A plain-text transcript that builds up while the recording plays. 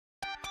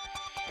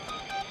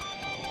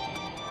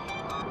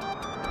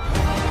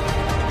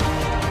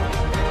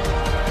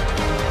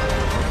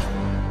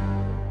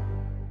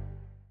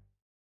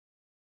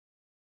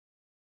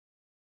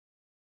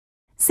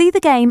See the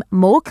game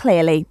more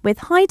clearly with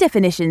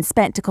high-definition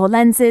spectacle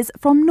lenses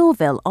from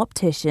Norville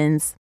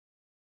Opticians.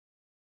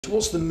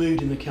 What's the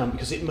mood in the camp?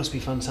 Because it must be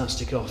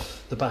fantastic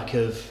off the back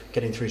of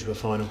getting through to a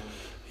final.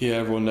 Yeah,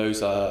 everyone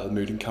knows the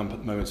mood in camp at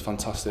the moment is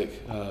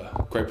fantastic.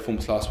 Great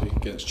performance last week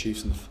against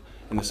Chiefs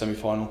in the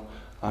semi-final,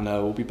 and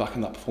we'll be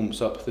backing that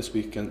performance up this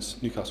week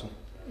against Newcastle.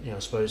 Yeah, I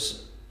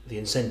suppose the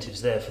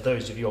incentives there for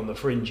those of you on the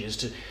fringes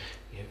to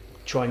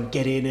try and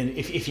get in, and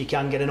if you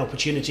can, get an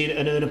opportunity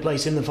and earn a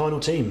place in the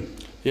final team.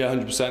 Yeah,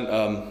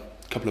 100%.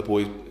 Couple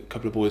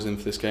of boys in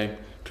for this game,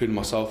 including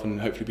myself,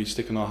 and hopefully be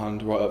sticking our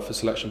hand right up for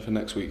selection for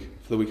next week,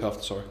 for the week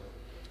after. Sorry.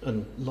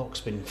 And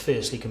Lock's been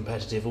fiercely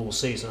competitive all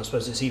season. I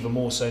suppose it's even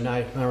more so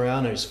now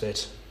Mariano's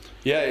fit.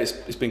 Yeah,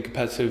 it's been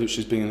competitive, which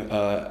has been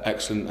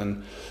excellent,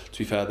 and to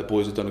be fair, the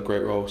boys have done a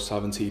great role,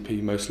 Sav and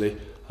TP mostly,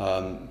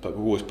 but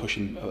we're always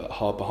pushing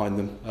hard behind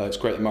them. It's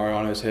great that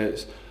Mariano's here.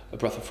 It's a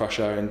breath of fresh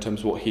air in terms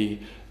of what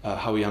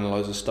how he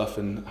analyses stuff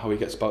and how he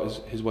gets about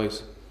his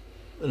ways.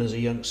 And as a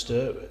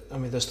youngster, I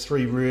mean, there's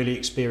 3 really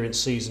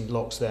experienced, seasoned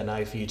Locks there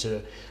now for you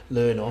to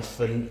learn off,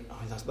 and I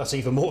mean, that's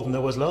even more than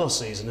there was last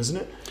season, isn't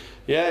it?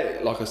 Yeah,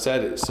 like I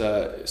said, it's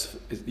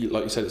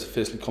like you said, it's a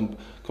fiercely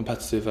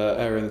competitive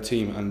area in the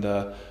team,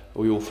 and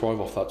we all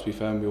thrive off that. To be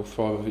fair, and we all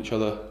thrive off each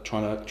other,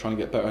 trying to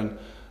get better and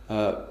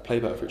play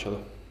better for each other.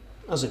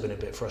 Has it been a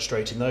bit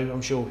frustrating though?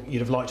 I'm sure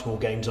you'd have liked more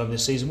game time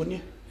this season, wouldn't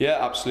you? Yeah,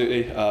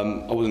 absolutely.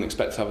 I wasn't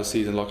expecting to have a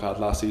season like I had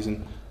last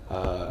season.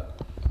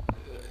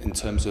 In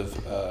terms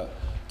of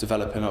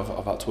developing,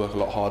 I've had to work a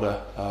lot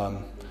harder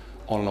on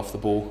and off the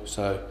ball.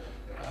 So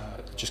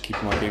just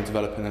keeping my game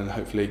developing and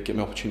hopefully get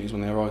me opportunities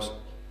when they arise.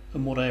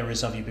 And what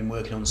areas have you been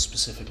working on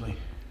specifically?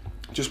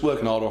 Just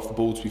working harder off the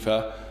ball, to be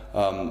fair.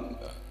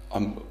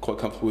 I'm quite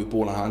comfortable with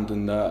ball in hand,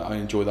 and I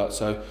enjoy that.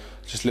 So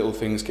just little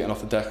things, getting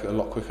off the deck a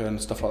lot quicker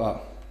and stuff like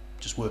that.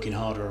 Just working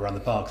harder around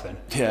the park then?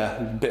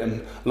 Yeah,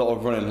 a lot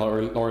of running.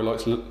 Laurie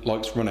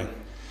likes running.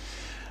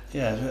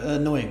 Yeah,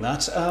 annoying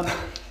that.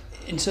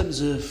 In terms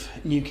of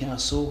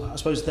Newcastle, I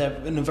suppose they're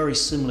in a very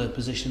similar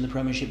position in the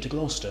Premiership to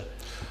Gloucester.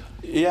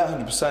 Yeah,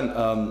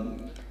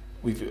 100%.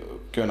 We've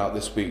going out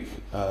this week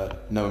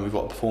knowing we've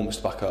got a performance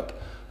to back up,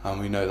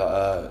 and we know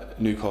that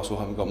Newcastle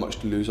haven't got much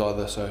to lose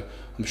either, so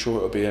I'm sure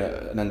it'll be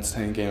an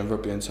entertaining game of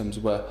rugby in terms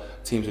of where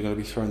teams are going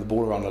to be throwing the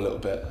ball around a little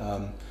bit.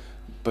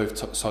 Both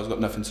sides got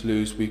nothing to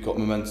lose, we've got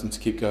momentum to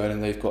keep going,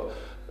 and they've got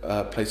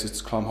places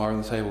to climb higher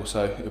on the table,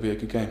 so it'll be a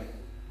good game.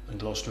 And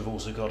Gloucester have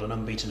also got an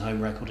unbeaten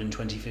home record in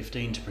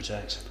 2015 to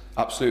protect.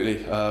 Absolutely,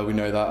 we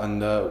know that,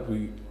 and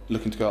we're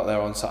looking to go out there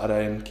on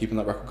Saturday and keeping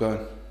that record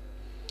going.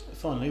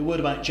 Finally, a word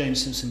about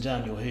James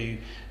Simpson-Daniel, who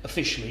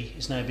officially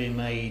is now being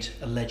made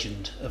a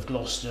legend of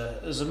Gloucester,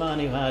 as a man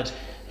who had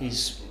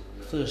his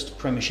first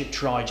Premiership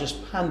try just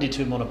handed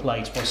to him on a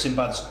plate by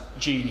Sinbad's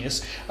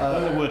genius.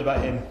 A word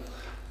about him.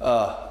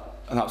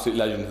 An absolute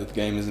legend of the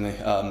game, isn't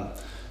he?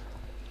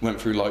 Went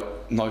through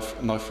like knife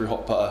through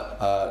hot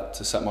butter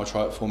to set my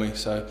try up for me.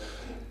 So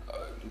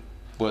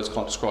words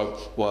can't describe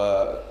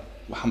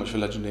how much of a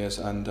legend he is,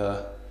 and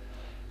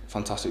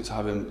fantastic to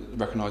have him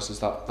recognised as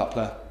that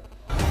player.